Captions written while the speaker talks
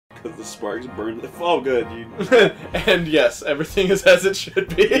Because the sparks burn the... Oh, good. And yes, everything is as it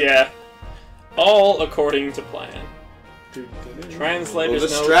should be. Yeah. All according to plan. Translators We'll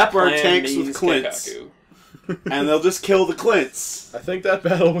just know strap our plan tanks with means Clints. Kekaku. And they'll just kill the Clints. I think that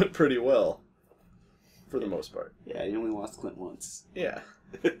battle went pretty well. For the most part. Yeah, you only lost Clint once. Yeah.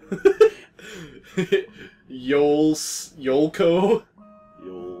 Yolko.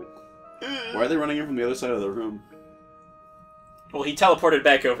 Yol. Why are they running in from the other side of the room? Well, he teleported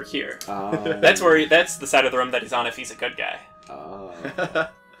back over here. That's where that's the side of the room that he's on if he's a good guy.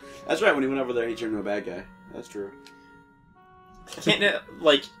 That's right, when he went over there, he turned into a bad guy. That's true. Can't,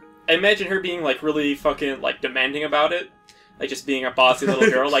 like, I imagine her being, like, really fucking, like, demanding about it. Like, just being a bossy little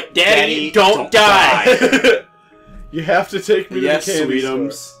girl. Like, Daddy, don't die! You have to take me to the candy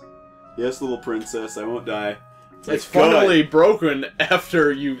Sweetums. store. Yes, little princess, I won't die. It's finally broken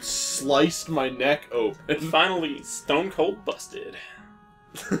after you sliced my neck open. Finally, stone cold busted.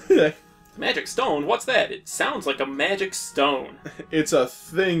 Magic stone? What's that? It sounds like a magic stone. It's a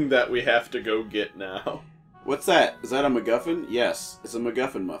thing that we have to go get now. What's that? Is that a MacGuffin? Yes, it's a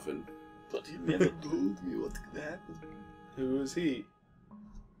MacGuffin muffin. But he never told me what happened. Who was he?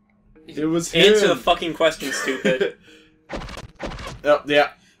 It was him. Answer the fucking question, stupid. Oh,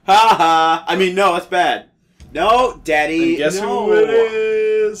 yeah. Ha ha! I mean, no, that's bad. No, Daddy, And guess no. who it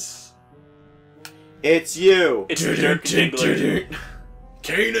is? It's you. It's Dirk Diggler.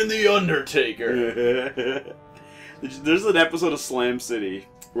 Kane and the Undertaker. There's an episode of Slam City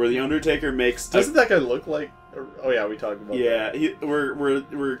where the Undertaker makes. Doesn't that guy look like? Oh yeah, we talked about. Yeah, that.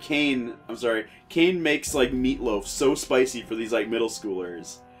 where Kane. I'm sorry, Kane makes like meatloaf so spicy for these like middle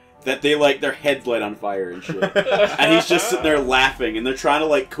schoolers that they like their heads light on fire and shit. And he's just sitting there laughing, and they're trying to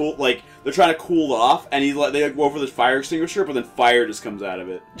like cool off, and he's like they like, go over the fire extinguisher, but then fire just comes out of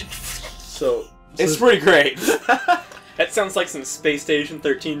it. So It's pretty great. That sounds like some Space Station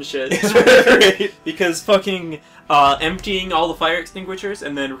 13 shit. It's pretty great. Because fucking emptying all the fire extinguishers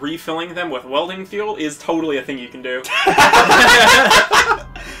and then refilling them with welding fuel is totally a thing you can do.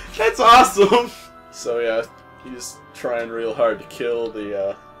 That's awesome. So yeah, he's trying real hard to kill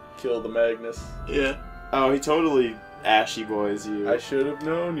the Magnus. Yeah. Oh, he totally Ashy Boys you. I should have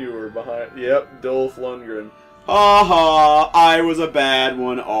known you were behind. Yep, Dolph Lundgren. Ha ha! I was a bad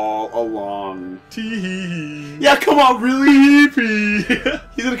one all along. Tee. Yeah, come on, really? Pee.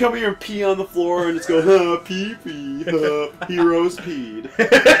 He's gonna come here and pee on the floor and just go, huh, pee pee, huh, heroes peed.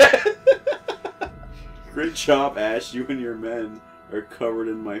 Great job, Ash. You and your men are covered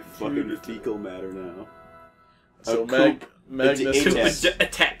in my fucking fecal matter now. So Magnus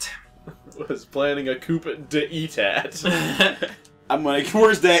was planning a coup d'etat. I'm like,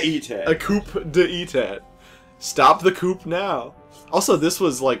 where's that etat? A coup d'etat. Stop the coup now. Also, this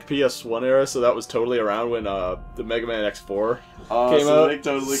was like PS1 era, so that was totally around when the Mega Man X4 came out. They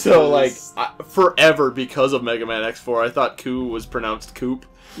totally so like forever because of Mega Man X4, I thought coup was pronounced coop.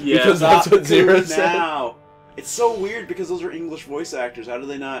 Yeah, because that's what Zero said. Now. It's so weird because those are English voice actors. How do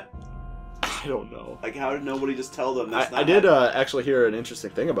they not? I don't know. Like, how did nobody just tell them? That's I did actually hear an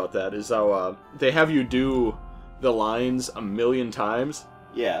interesting thing about that. Is how they have you do the lines 1,000,000 times.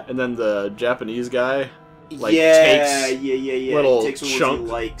 Yeah. And then the Japanese guy, like, takes little takes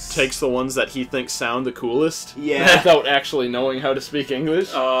chunk, takes the ones that he thinks sound the coolest. Yeah. Without actually knowing how to speak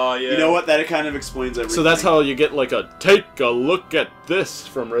English. Oh, yeah. You know what? That kind of explains everything. So that's how you get like a take a look at this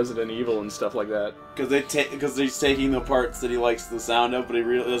from Resident Evil and stuff like that. Because he's taking the parts that he likes the sound of, but he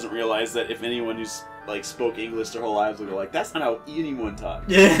really doesn't realize that if anyone who's like spoke English their whole lives would go like, that's not how anyone talks.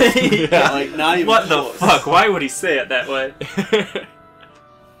 Yeah. Like, not even what close. the fuck? Why would he say it that way?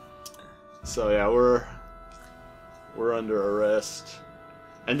 So yeah, we're under arrest,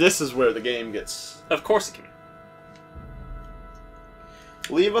 and this is where the game gets. Of course it can.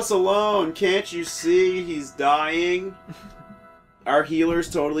 Leave us alone! Can't you see he's dying? Our healers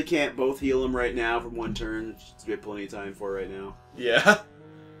totally can't both heal him right now from one turn. We have plenty of time for right now. Yeah.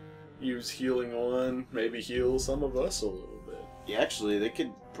 Use healing one, maybe heal some of us a little bit. Yeah, actually, they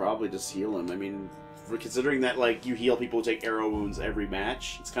could probably just heal him. I mean, considering that, like, you heal people who take arrow wounds every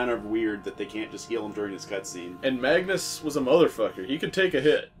match, it's kind of weird that they can't just heal him during this cutscene. And Magnus was a motherfucker. He could take a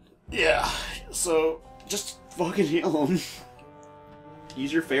hit. Yeah, so just fucking heal him.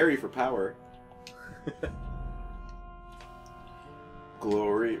 Use your fairy for power.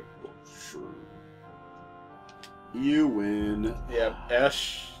 Glory. Sure. You win. Yeah,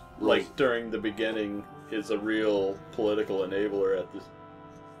 Ash, like, during the beginning, is a real political enabler at this.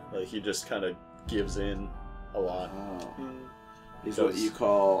 Like, he just kind of gives in a lot. Oh. He's what you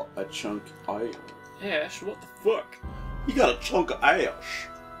call a chunk iron. Ash, what the fuck? You got a chunk of ash.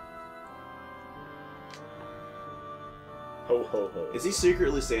 Ho ho ho. Is he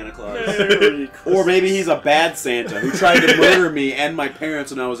secretly Santa Claus? Merry Or maybe he's a bad Santa who tried to murder me and my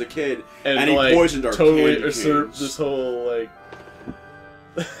parents when I was a kid, and he like, poisoned our totally candy usurped canes. this whole like.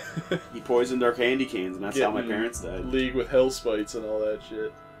 He poisoned our candy canes, and that's how my parents died. League with hellspites and all that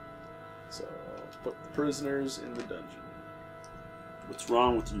shit. So let's put the prisoners in the dungeon. What's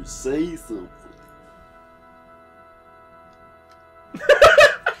wrong with you? Say something.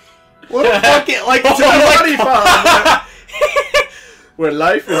 What a fucking like Somebody found where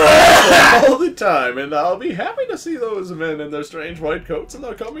life is all the time, and I'll be happy to see those men in their strange white coats, and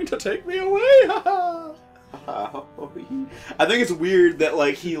they're coming to take me away. I think it's weird that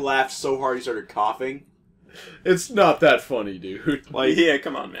like he laughed so hard he started coughing. It's not that funny, dude. Like, yeah,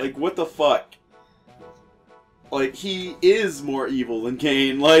 come on, man. Like, what the fuck? Like, he is more evil than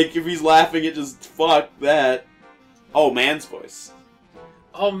Kane. Like, if he's laughing, it just fuck that. Oh, man's voice.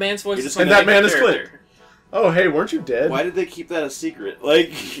 Oh, man's voice is and my that man is character. Clint. Oh, hey, weren't you dead? Why did they keep that a secret?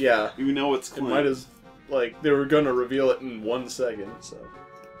 Like, Yeah. you know it's It Clint. might as like they were gonna reveal it in 1 second, so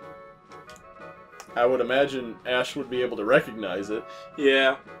I would imagine Ash would be able to recognize it.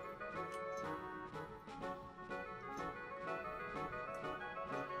 Yeah.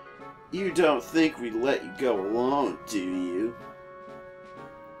 You don't think we'd let you go alone, do you?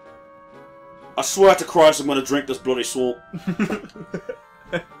 I swear to Christ I'm gonna drink this bloody swamp.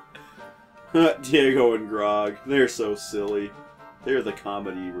 Diego and Grog, they're so silly. They're the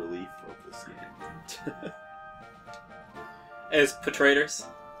comedy relief of this game. As Patrators.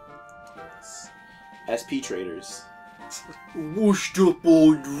 SP traders. Washed up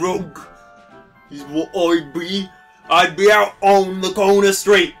old drunk is what I'd be. I'd be out on the corner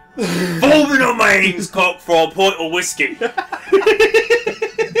street, foaming a man's cock for a pint of whiskey.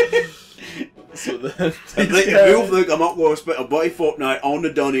 So then If you think I'm not going to spend a bloody fortnight on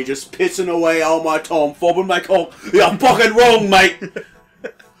the dunny just pissing away all my time, fobbing my cock, you're fucking wrong, mate!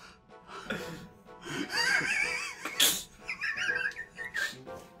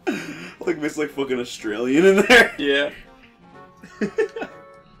 Like, it's like fucking Australian in there. Yeah.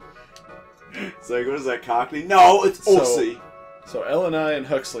 It's like, what is that, Cockney? No, it's Aussie. So L&I and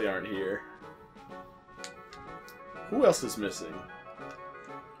Huxley aren't here. Who else is missing?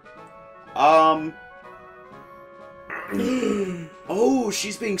 Oh,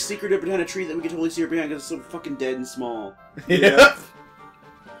 she's being secretive behind a tree that we can totally see her behind because it's so fucking dead and small. Yeah.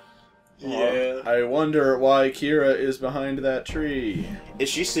 Yeah. I wonder why Kira is behind that tree. Is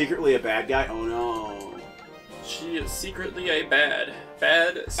she secretly a bad guy? Oh no. She is secretly a bad,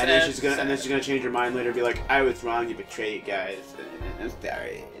 sad, And then she's sad. gonna change her mind later and be like, I was wrong, you betrayed you guys. I'm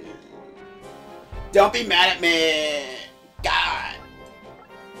sorry. Don't be mad at me! God!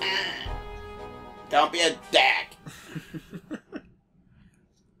 Don't be a dick!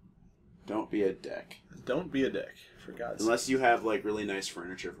 Don't be a dick. Don't be a dick, for God's sake. Unless you have like really nice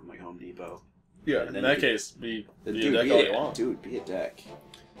furniture from like Home Depot. Yeah, And in then that you- case, be a Dude, dick be all you want. Dude, be a dick.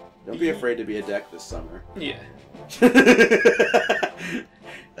 Don't be afraid to be a dick this summer. Yeah. I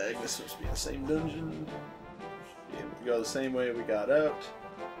think this must be the same dungeon. Yeah, we go the same way we got out.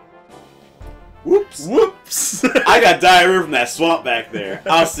 Whoops! Whoops! I got diarrhea from that swamp back there.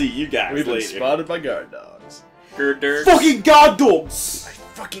 I'll see you guys We've been later. spotted by guard dogs. Girder. Fucking guard dogs! I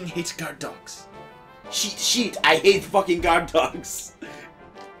fucking hate guard dogs. Sheet, I hate fucking guard dogs.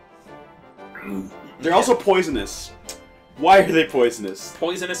 They're also poisonous. Why are they poisonous?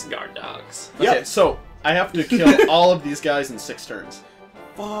 Poisonous guard dogs. Yep. Okay, so I have to kill all of these guys in 6 turns.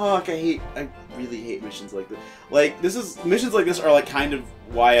 Fuck, I really hate missions like this. Like, missions like this are like kind of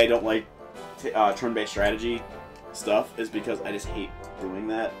why I don't like turn-based strategy stuff, is because I just hate doing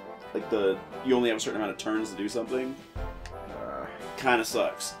that. Like, you only have a certain amount of turns to do something. Kind of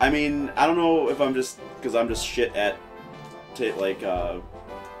sucks. I mean, I don't know if I'm just, because I'm just shit at,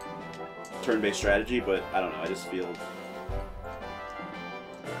 turn-based strategy, but I don't know, I just feel...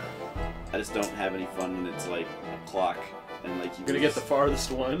 I just don't have any fun when it's like a clock and like you Gonna get the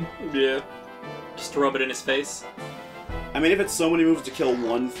farthest one. Yeah. Just to rub it in his face. I mean, if it's so many moves to kill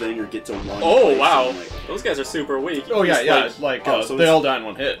one thing or get to one. Oh, place, wow. I'm like, Those guys are super weak. Oh yeah, Just yeah. so They it's- all die in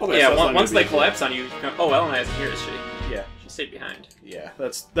one hit. Okay, Yeah, so it's not once gonna they be collapse on you, oh, Ellen isn't here, is she? Yeah, She stayed behind. yeah.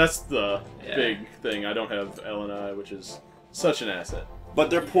 That's the Yeah. big thing. I don't have L&I, which is such an asset. But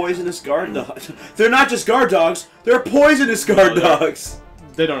they're poisonous guard dogs. They're not just guard dogs. They're poisonous guard No, they're- dogs.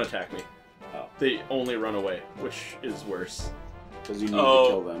 They don't attack me. Oh. They only run away, which is worse. Because you need Oh. to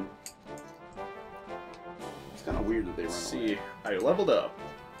kill them. It's kind of weird that they run Let's away. see, I leveled up.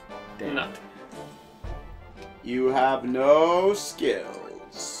 Damn. No. You have no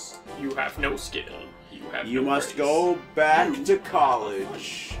skills. You have no skill. You have You no must grace. go back You to have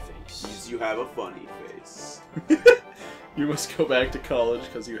college. face. You have a funny face. You must go back to college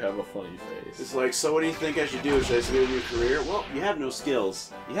because you have a funny face. It's like, so what do you think I should do? Should I stay in your career? Well, you have no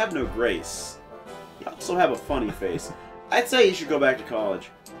skills. You have no grace. You also have a funny face. I'd say you should go back to college.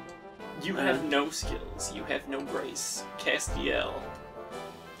 You have no skills. You have no grace. Castiel.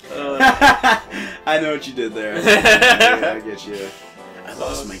 I know what you did there. Yeah, I get you. I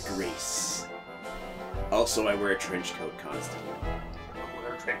lost my grace. Also, I wear a trench coat constantly. I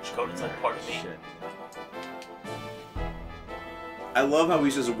wear a trench coat. It's like part of me. I love how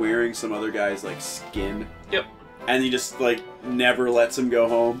he's just wearing some other guy's, like, skin. Yep. And he just, like, never lets him go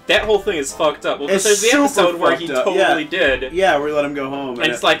home. That whole thing is fucked up. Well, It's there's the super episode where he fucked up. totally did. Yeah, we let him go home. And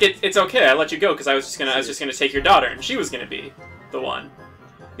it's like, it's okay, I let you go, because I was just gonna take your daughter, and she was gonna be the one.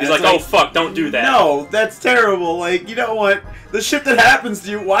 He's like, oh fuck, don't do that. No, that's terrible. Like, you know what? The shit that happens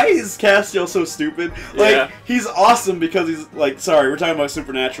to you, why is Castiel so stupid? Like, Yeah. he's awesome because he's, like, sorry, we're talking about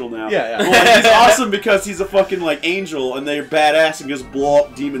Supernatural now. Yeah. But, like, he's awesome because he's a fucking, like, angel, and they're badass and just blow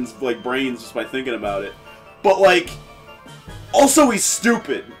up demons' like brains just by thinking about it. But, like, also he's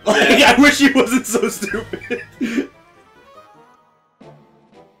stupid. Like, Yeah. I wish he wasn't so stupid.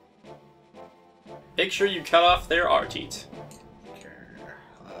 Make sure you cut off their arteet.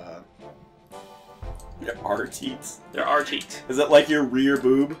 Your arteets. Their arteet. Is that like your rear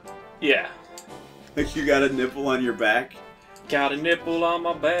boob? Yeah. Like you got a nipple on your back? Got a nipple on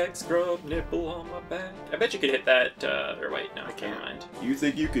my back, scrub nipple on my back. I bet you could hit that, or wait, no, I can't mind. You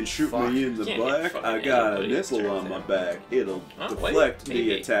think you can shoot Fuck. me in the Can't hit back? fucking I got a anybody this nipple turn on my there. back. It'll Oh, deflect wait, the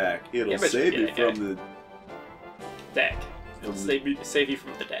maybe. attack. It'll Yeah, but save you me can from the Dack. It'll save you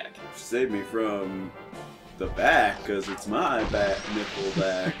from the dack. save me from the back, cause it's my back nipple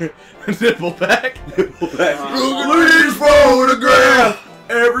back. Nipple back? Nipple back. Uh, Please photograph.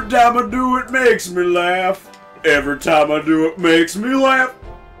 Every time I do it makes me laugh. Every time I do it makes me laugh.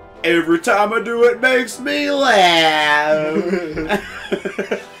 Every time I do it makes me laugh.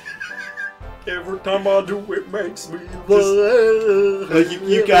 Every time I do it makes me laugh. Like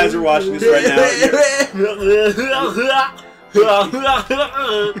you guys are watching this right now.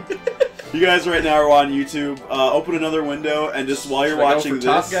 You guys right now are on YouTube. Open another window and just while you're Should I go watching for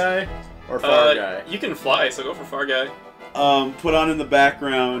top this, guy or far guy? You can fly, so go for far guy. put on in the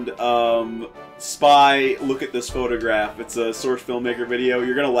background, Spy, look at this photograph. It's a source filmmaker video.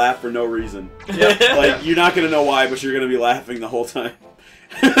 You're gonna laugh for no reason. Yeah. Like, you're not gonna know why, but you're gonna be laughing the whole time.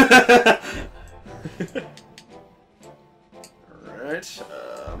 Alright,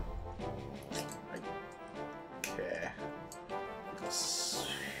 okay.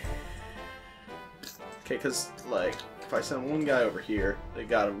 Okay, because, like, if I send one guy over here, they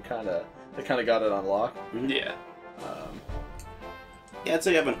got him they kinda got it on lock. Yeah. Yeah, I'd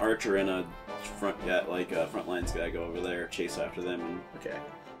say you have an archer and a front guy, like a front lines guy, go over there, chase after them, and Okay.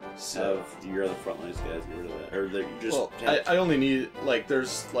 So, have your other front lines guys get rid of that. Or you just. well, I only need, like,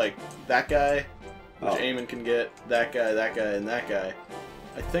 there's, like, that guy, which Oh. Eamon can get, that guy, and that guy.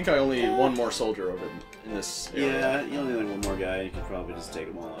 I think I only need one more soldier over in this area. Yeah, you only need one more guy. You can probably just take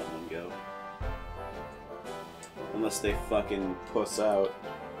them all out in one go. Unless they fucking puss out.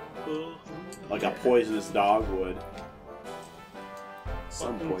 Like a poisonous dog would.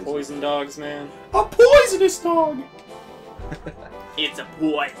 Some Fucking poison dogs, man. A poisonous dog! It's a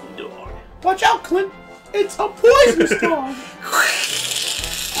poison dog. Watch out, Clint! It's a poisonous dog!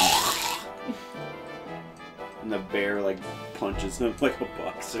 And the bear, like, punches him like a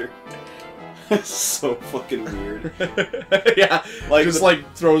boxer. It's so fucking weird. Yeah, Like, just,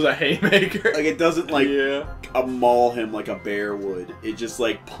 like, throws a haymaker. Like, it doesn't, like, Yeah. maul him like a bear would. It just,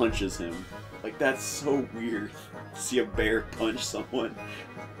 like, punches him. Like, that's so weird. To see a bear punch someone.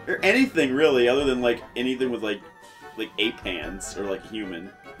 Or anything, really, other than, like, anything with, like ape hands, or, like, human.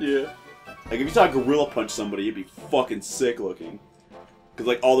 Yeah. Like, if you saw a gorilla punch somebody, it'd be fucking sick looking. Because,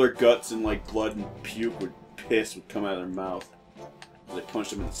 like, all their guts and, like, blood and puke would come out of their mouth. They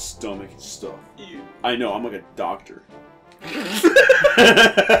punched them in the stomach and stuff. Ew. I know, I'm like a doctor.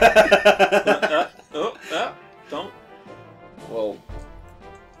 Don't. Well,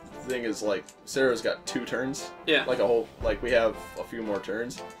 the thing is, like, Sarah's got 2 turns. Yeah. Like, we have a few more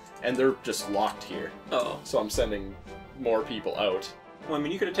turns. And they're just locked here. Oh. So I'm sending more people out. Well, I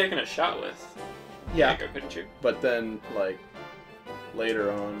mean, you could have taken a shot with. Yeah. Jacob, couldn't you? But then, like,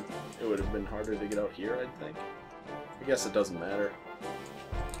 later on, it would have been harder to get out here, I think. I guess it doesn't matter.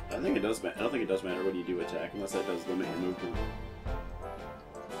 I think it does. I don't think it does matter what you do attack, unless that does limit your movement.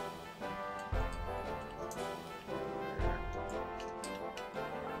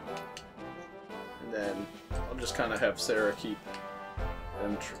 And then I'll just kind of have Sarah keep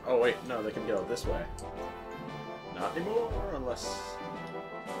them. Oh wait, no, they can go this way. Not anymore, unless.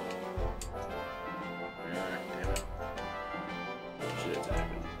 Damn it.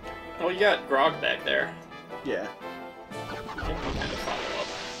 Oh, you got Grog back there. Yeah. You can kind of follow up.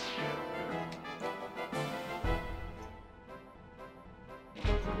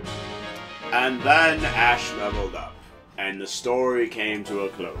 And then Ash leveled up, and the story came to a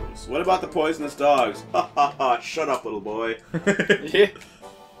close. What about the poisonous dogs? Ha ha ha, shut up, little boy. Yeah.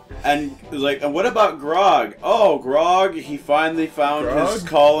 And like, and what about Grog? Oh, Grog, he finally found his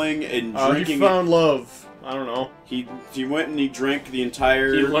calling in drinking. He found love. I don't know. He went and he drank the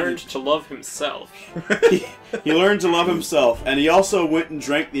entire... He learned to love himself. he learned to love himself, and he also went and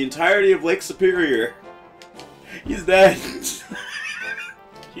drank the entirety of Lake Superior. He's dead.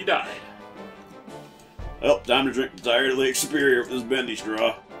 He died. Well, time to drink the entirety of Lake Superior with this bendy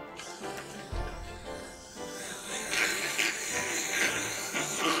straw.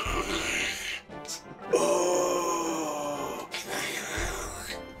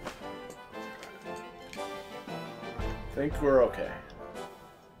 I think we're okay.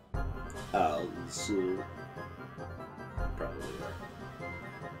 So probably are.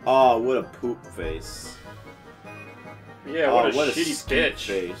 Oh, what a poop face. Yeah, what a shitty skink bitch.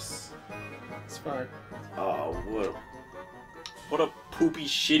 face. It's fine. Oh, What a poopy,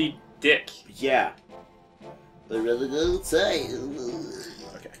 shitty dick. Yeah. I'd rather go outside.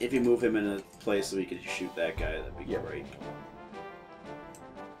 Okay. If you move him in a place so we can shoot that guy, that'd be great.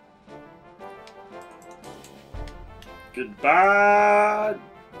 Goodbye,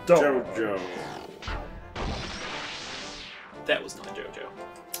 Jojo. That was not Jojo.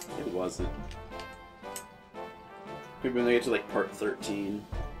 It wasn't. Maybe when they get to like part 13.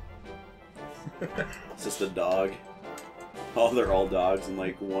 It's just a dog. Oh, they're all dogs, and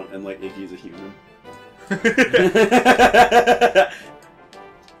like Iggy's a human.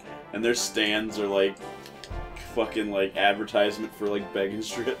 And their stands are like fucking like advertisement for like begging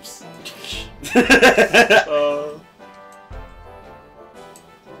strips. So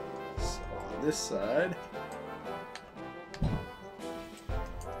on this side.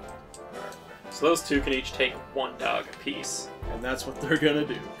 So those two can each take one dog apiece. And that's what they're gonna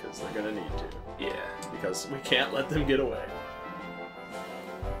do, because they're gonna need to. Yeah. Because we can't let them get away.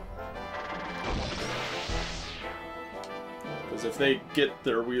 Because if they get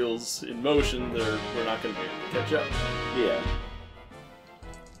their wheels in motion, we're not gonna be able to catch up. Yeah.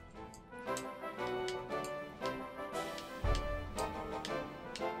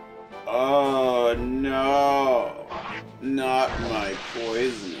 Oh no! Not my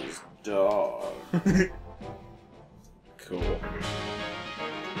poisonous dog. Cool.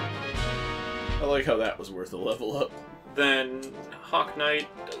 I like how that was worth a level up. Then Hawk Knight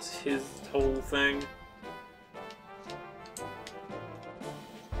does his whole thing.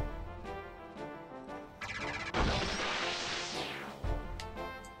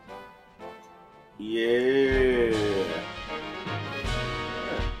 Yeah.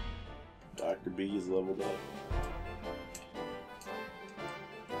 Dr. B is leveled up.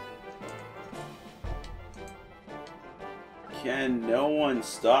 Can no one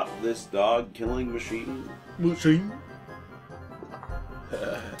stop this dog killing machine? Machine?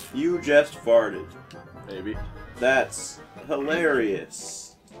 You just farted. Maybe. That's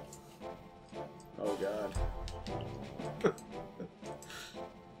hilarious. Oh god.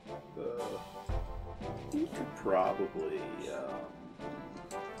 You could probably,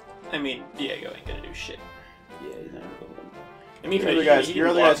 I mean, Diego ain't gonna do shit. yeah, he's not gonna hit him. I mean, Your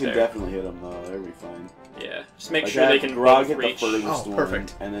other guys can definitely hit him though. They'll be fine. Yeah, just make Like sure they that can Grog both hit reach. the furthest one,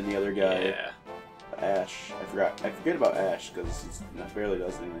 perfect. and then the other guy, Yeah. Ash. I forget about Ash because he barely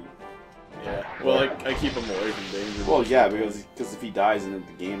does anything. Yeah. Well, I keep him away from danger. Well, yeah, because if he dies, then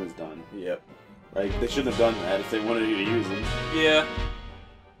the game is done. Yep. Like they shouldn't have done that if they wanted you to use him. Yeah.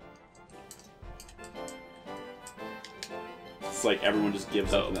 It's like everyone just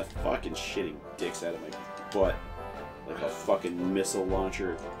gives up and that fucking shitting dicks out of my butt. Like a fucking missile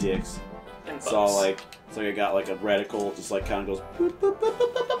launcher of dicks. And It's all like, it's like I got like a reticle, just like kind of goes boop, boop, boop, boop,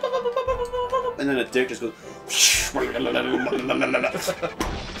 boop, boop, boop, boop, boop, and then a dick just goes.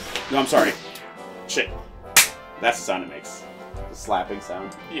 No, I'm sorry. Shit. That's the sound it makes. The slapping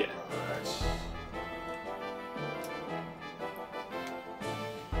sound. Yeah.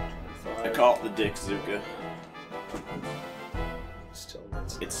 I call it the Dick Zuka. Still,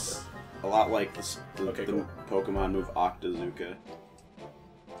 It's a lot like the cool. Pokemon move Octazooka.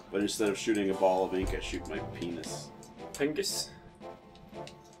 But instead of shooting a ball of ink, I shoot my penis. Pingus.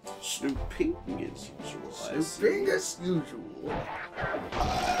 Snooping as usual. Snooping as usual.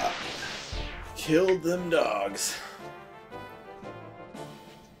 Killed them dogs.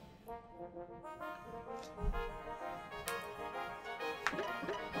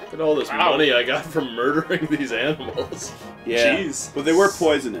 Look at all this money I got from murdering these animals. Yeah, Jeez. but they were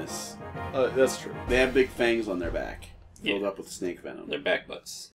poisonous. That's true. They have big fangs on their back, filled Yeah. up with snake venom. They're back butts.